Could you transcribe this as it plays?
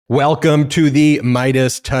Welcome to the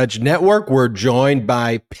Midas Touch Network. We're joined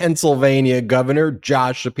by Pennsylvania Governor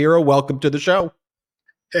Josh Shapiro. Welcome to the show.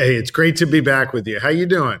 Hey, it's great to be back with you. How you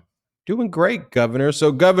doing? Doing great, Governor.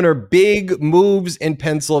 So, Governor, big moves in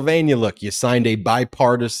Pennsylvania. Look, you signed a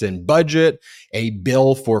bipartisan budget, a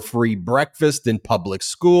bill for free breakfast in public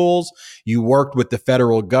schools. You worked with the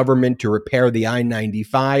federal government to repair the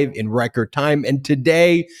I-95 in record time. And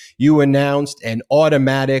today you announced an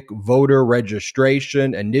automatic voter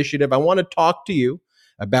registration initiative. I want to talk to you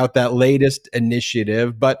about that latest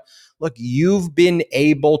initiative. But look, you've been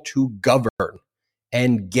able to govern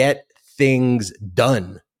and get things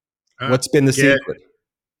done. What's been the secret?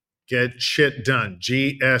 Get shit done.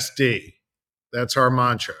 GSD. That's our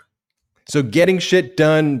mantra. So getting shit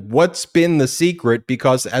done, what's been the secret?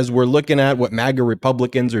 Because as we're looking at what MAGA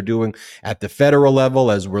Republicans are doing at the federal level,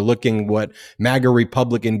 as we're looking what MAGA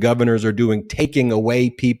Republican governors are doing, taking away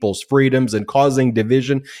people's freedoms and causing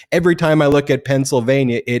division, every time I look at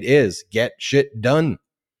Pennsylvania, it is get shit done.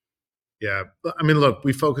 Yeah. I mean, look,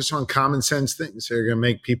 we focus on common sense things that are going to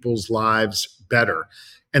make people's lives better.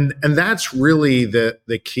 And that's really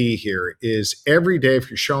the key here is every day, if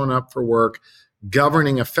you're showing up for work,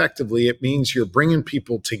 governing effectively, it means you're bringing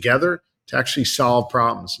people together to actually solve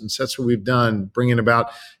problems. And so that's what we've done, bringing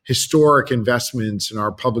about historic investments in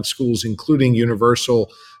our public schools, including universal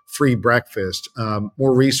free breakfast,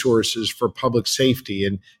 more resources for public safety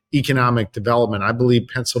and economic development. I believe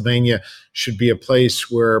Pennsylvania should be a place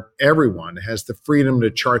where everyone has the freedom to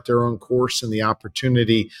chart their own course and the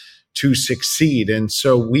opportunity to succeed. And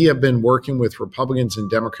so we have been working with Republicans and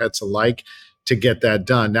Democrats alike to get that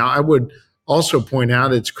done. Now, I would also point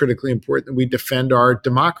out it's critically important that we defend our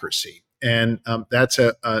democracy. And that's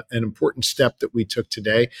an important step that we took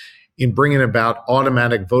today in bringing about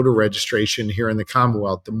automatic voter registration here in the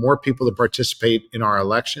Commonwealth. The more people that participate in our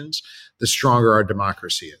elections, the stronger our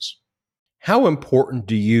democracy is. How important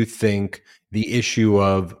do you think the issue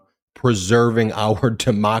of preserving our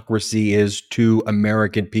democracy is to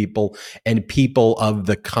American people and people of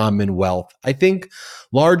the Commonwealth? I think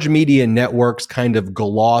large media networks kind of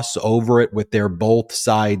gloss over it with their both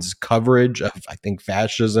sides coverage of, I think,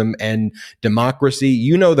 fascism and democracy.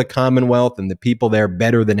 You know the Commonwealth and the people there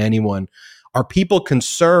better than anyone. Are people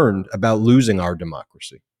concerned about losing our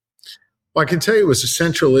democracy? Well, I can tell you it was a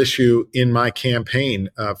central issue in my campaign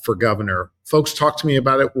for governor. Folks talked to me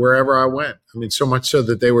about it wherever I went. I mean, so much so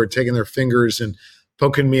that they were taking their fingers and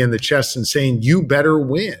poking me in the chest and saying, you better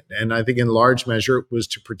win. And I think in large measure, it was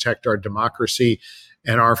to protect our democracy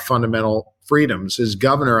and our fundamental freedoms. As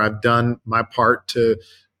governor, I've done my part to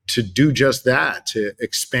do just that, to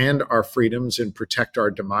expand our freedoms and protect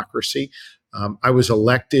our democracy. I was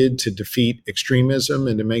elected to defeat extremism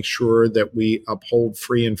and to make sure that we uphold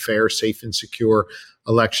free and fair, safe and secure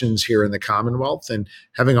elections here in the Commonwealth. And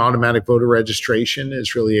having automatic voter registration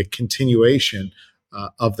is really a continuation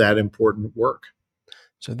of that important work.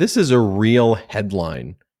 So this is a real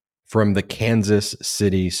headline from the Kansas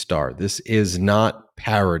City Star. This is not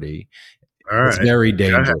parody. All It's right. very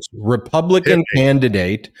dangerous. Republican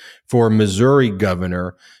candidate for Missouri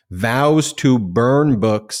governor vows to burn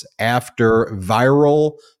books after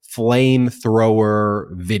viral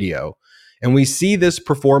flamethrower video. And we see this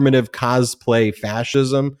performative cosplay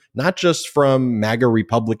fascism, not just from MAGA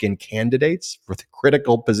Republican candidates for the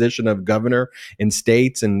critical position of governor in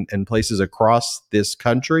states and places across this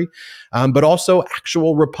country, but also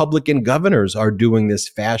actual Republican governors are doing this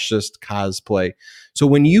fascist cosplay. So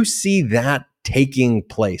when you see that taking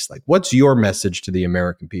place, like, what's your message to the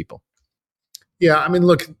American people? Yeah, I mean,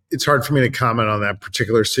 look, it's hard for me to comment on that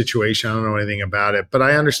particular situation. I don't know anything about it, but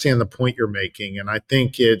I understand the point you're making. And I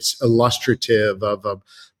think it's illustrative of a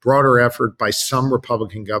broader effort by some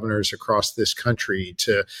Republican governors across this country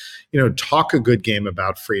to, talk a good game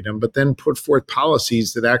about freedom, but then put forth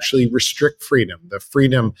policies that actually restrict freedom, the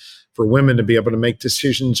freedom for women to be able to make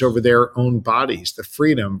decisions over their own bodies, the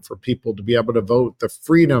freedom for people to be able to vote, the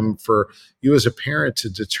freedom for you as a parent to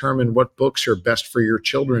determine what books are best for your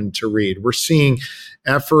children to read. We're seeing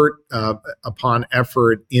effort upon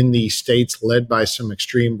effort in the states led by some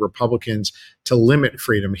extreme Republicans to limit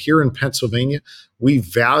freedom. Here in Pennsylvania, we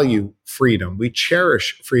value freedom, we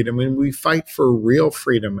cherish freedom, and we fight for real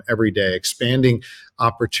freedom every day, expanding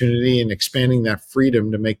opportunity and expanding that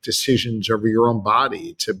freedom to make decisions over your own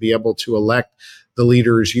body, to be able to elect the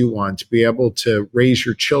leaders you want, to be able to raise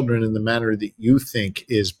your children in the manner that you think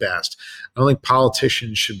is best. I don't think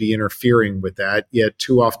politicians should be interfering with that, yet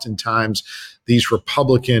too oftentimes these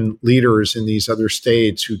Republican leaders in these other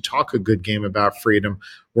states who talk a good game about freedom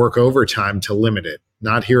work overtime to limit it.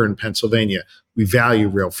 Not here in Pennsylvania. We value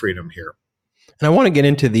real freedom here. And I want to get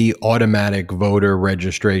into the automatic voter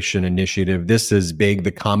registration initiative. This is big.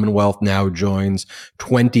 The Commonwealth now joins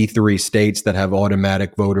 23 states that have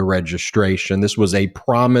automatic voter registration. This was a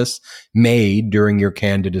promise made during your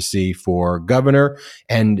candidacy for governor,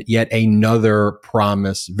 and yet another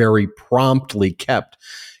promise very promptly kept.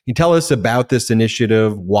 Can you tell us about this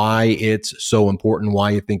initiative, why it's so important, why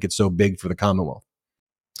you think it's so big for the Commonwealth?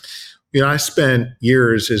 I spent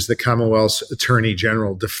years as the Commonwealth's Attorney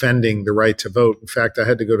General defending the right to vote. In fact, I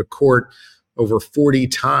had to go to court over 40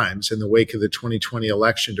 times in the wake of the 2020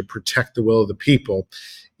 election to protect the will of the people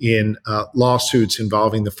in lawsuits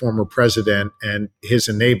involving the former president and his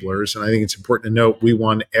enablers. And I think it's important to note we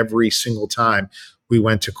won every single time we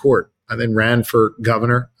went to court. I then ran for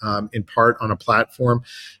governor, in part on a platform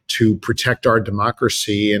to protect our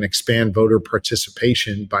democracy and expand voter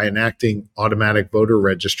participation by enacting automatic voter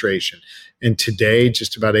registration. And today,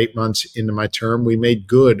 just about 8 months into my term, we made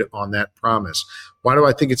good on that promise. Why do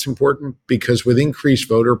I think it's important? Because with increased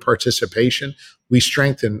voter participation, we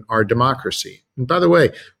strengthen our democracy. And by the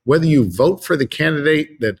way, whether you vote for the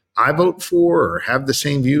candidate that I vote for or have the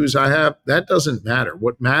same views I have, that doesn't matter.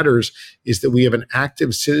 What matters is that we have an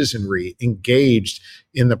active citizenry engaged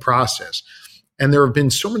in the process. And there have been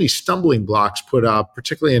so many stumbling blocks put up,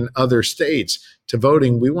 particularly in other states, to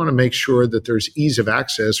voting. We want to make sure that there's ease of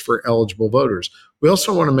access for eligible voters. We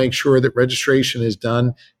also want to make sure that registration is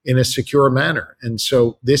done in a secure manner. And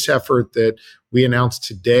so this effort that we announced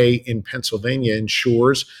today in Pennsylvania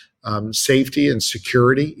ensures safety and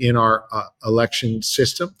security in our election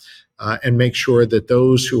system, and make sure that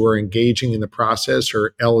those who are engaging in the process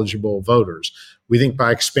are eligible voters. We think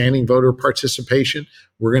by expanding voter participation,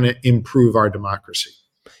 we're going to improve our democracy.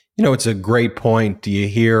 You know, it's a great point. You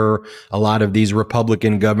hear a lot of these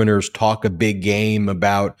Republican governors talk a big game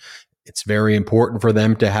about it's very important for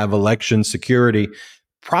them to have election security.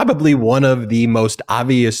 Probably one of the most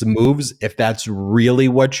obvious moves, if that's really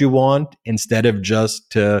what you want, instead of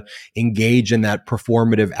just to engage in that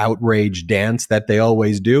performative outrage dance that they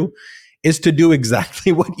always do, is to do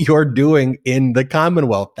exactly what you're doing in the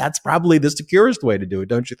Commonwealth. That's probably the securest way to do it,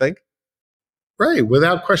 don't you think? Right,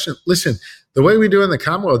 without question. Listen, the way we do it in the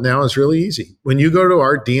Commonwealth now is really easy. When you go to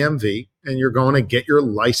our DMV and you're going to get your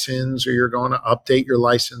license or you're going to update your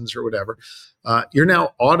license or whatever, you're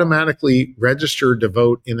now automatically registered to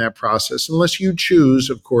vote in that process, unless you choose,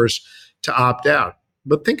 of course, to opt out.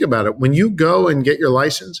 But think about it. When you go and get your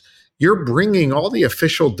license, you're bringing all the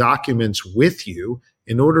official documents with you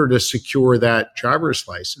in order to secure that driver's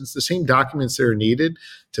license, the same documents that are needed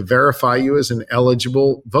to verify you as an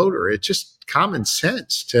eligible voter. It's just common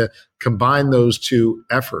sense to combine those two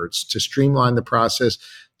efforts to streamline the process,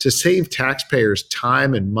 to save taxpayers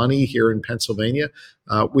time and money here in Pennsylvania.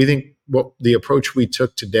 We think what the approach we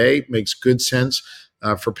took today makes good sense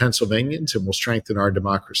for Pennsylvanians and will strengthen our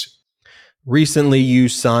democracy. Recently, you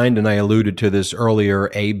signed, and I alluded to this earlier,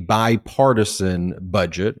 a bipartisan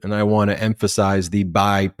budget. And I want to emphasize the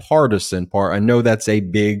bipartisan part. I know that's a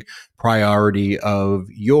big priority of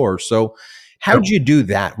yours. So, how'd you do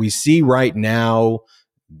that? We see right now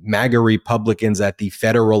MAGA Republicans at the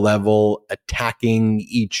federal level attacking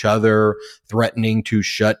each other, threatening to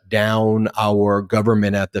shut down our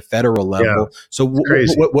government at the federal level. Yeah, So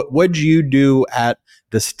what'd you do at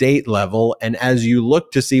the state level? And as you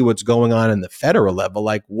look to see what's going on in the federal level,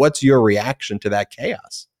 like what's your reaction to that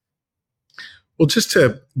chaos? Well, just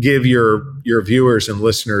to give your viewers and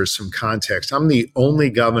listeners some context, I'm the only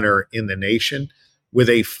governor in the nation with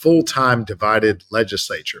a full-time divided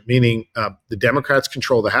legislature, meaning the Democrats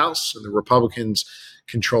control the House and the Republicans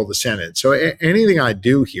control the Senate. So anything I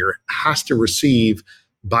do here has to receive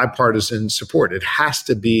bipartisan support. It has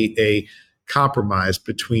to be a compromise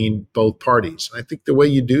between both parties. And I think the way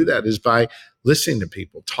you do that is by listening to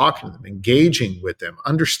people, talking to them, engaging with them,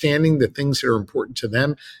 understanding the things that are important to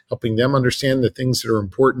them, helping them understand the things that are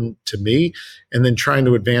important to me, and then trying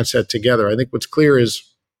to advance that together. I think what's clear is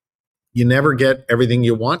you never get everything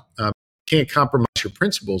you want. You can't compromise your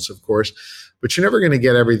principles, of course, but you're never going to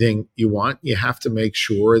get everything you want. You have to make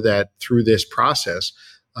sure that through this process,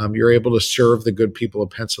 you're able to serve the good people of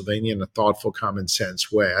Pennsylvania in a thoughtful, common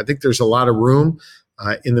sense way. I think there's a lot of room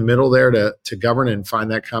in the middle there to govern and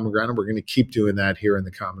find that common ground. And we're going to keep doing that here in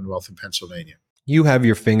the Commonwealth of Pennsylvania. You have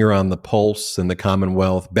your finger on the pulse in the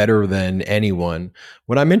Commonwealth better than anyone.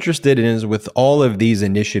 What I'm interested in is with all of these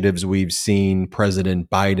initiatives we've seen President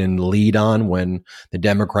Biden lead on when the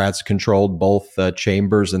Democrats controlled both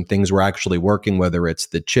chambers and things were actually working, whether it's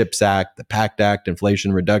the CHIPS Act, the PACT Act,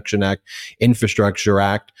 Inflation Reduction Act, Infrastructure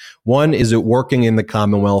Act. One, is it working in the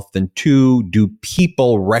Commonwealth? And two, do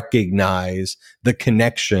people recognize the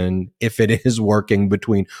connection, if it is working,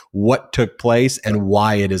 between what took place and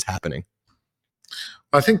why it is happening?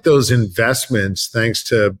 I think those investments, thanks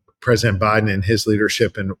to President Biden and his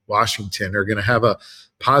leadership in Washington, are going to have a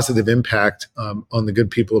positive impact on the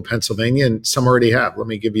good people of Pennsylvania, and some already have. Let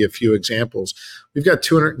me give you a few examples. We've got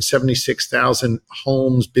 276,000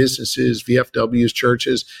 homes, businesses, VFWs,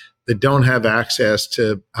 churches that don't have access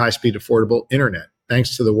to high-speed, affordable internet.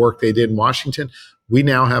 Thanks to the work they did in Washington, we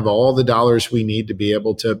now have all the dollars we need to be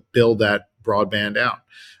able to build that broadband out.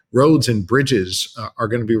 Roads and bridges are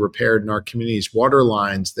going to be repaired in our communities. Water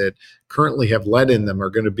lines that currently have lead in them are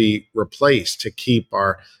going to be replaced to keep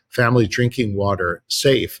our family drinking water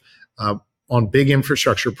safe. On big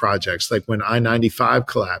infrastructure projects, like when I-95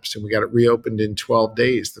 collapsed and we got it reopened in 12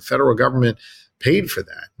 days, the federal government paid for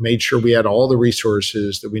that, made sure we had all the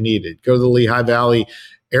resources that we needed. Go to the Lehigh Valley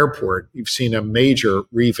Airport. You've seen a major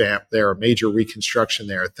revamp there, a major reconstruction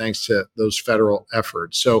there, thanks to those federal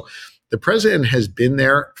efforts. So the president has been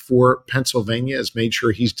there for Pennsylvania, has made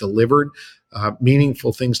sure he's delivered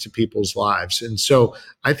meaningful things to people's lives. And so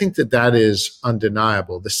I think that that is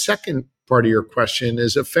undeniable. The second part of your question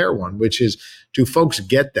is a fair one, which is, do folks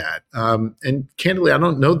get that? And candidly, I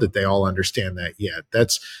don't know that they all understand that yet.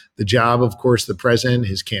 That's the job, of course, the president,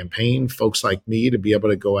 his campaign, folks like me, to be able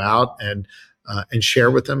to go out and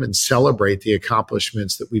share with them and celebrate the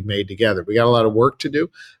accomplishments that we've made together. We got a lot of work to do,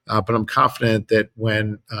 but I'm confident that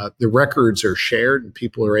when the records are shared and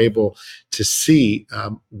people are able to see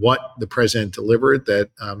what the president delivered,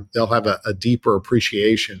 that they'll have a deeper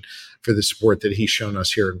appreciation for the support that he's shown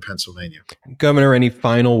us here in Pennsylvania. Governor, any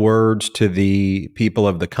final words to the people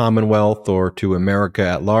of the Commonwealth or to America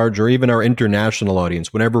at large, or even our international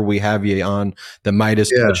audience? Whenever we have you on the Midas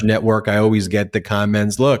Touch Network, I always get the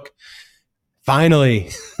comments, look, finally,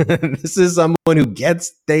 this is someone who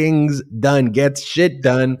gets things done, gets shit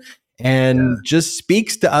done, and just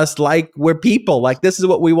speaks to us like we're people, like this is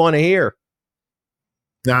what we want to hear.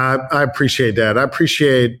 I appreciate that. I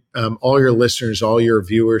appreciate all your listeners, all your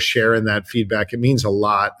viewers sharing that feedback. It means a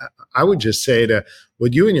lot. I would just say to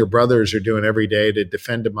what you and your brothers are doing every day to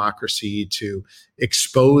defend democracy, to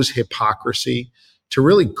expose hypocrisy, to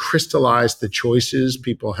really crystallize the choices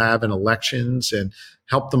people have in elections and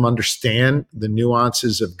help them understand the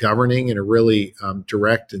nuances of governing in a really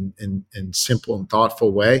direct and simple and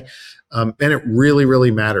thoughtful way. And it really,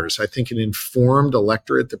 really matters. I think an informed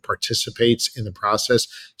electorate that participates in the process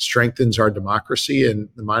strengthens our democracy, and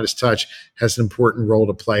the Midas Touch has an important role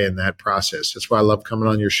to play in that process. That's why I love coming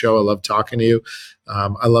on your show. I love talking to you.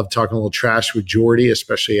 I love talking a little trash with Jordy,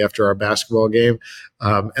 especially after our basketball game.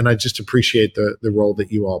 And I just appreciate the role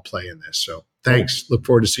that you all play in this. So thanks. Look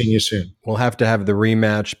forward to seeing you soon. We'll have to have the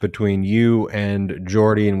rematch between you and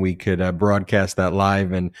Jordy, and we could broadcast that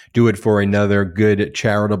live and do it for another good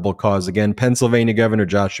charitable cause. Again, Pennsylvania Governor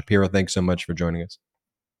Josh Shapiro, thanks so much for joining us.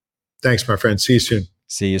 Thanks, my friend. See you soon.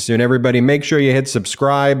 See you soon, everybody. Make sure you hit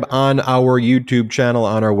subscribe on our YouTube channel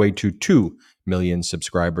on our way to 2 million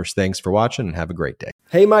subscribers. Thanks for watching and have a great day.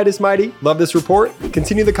 Hey, Midas Mighty, love this report?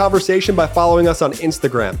 Continue the conversation by following us on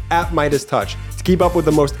Instagram at Midas Touch to keep up with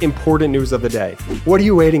the most important news of the day. What are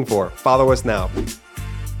you waiting for? Follow us now.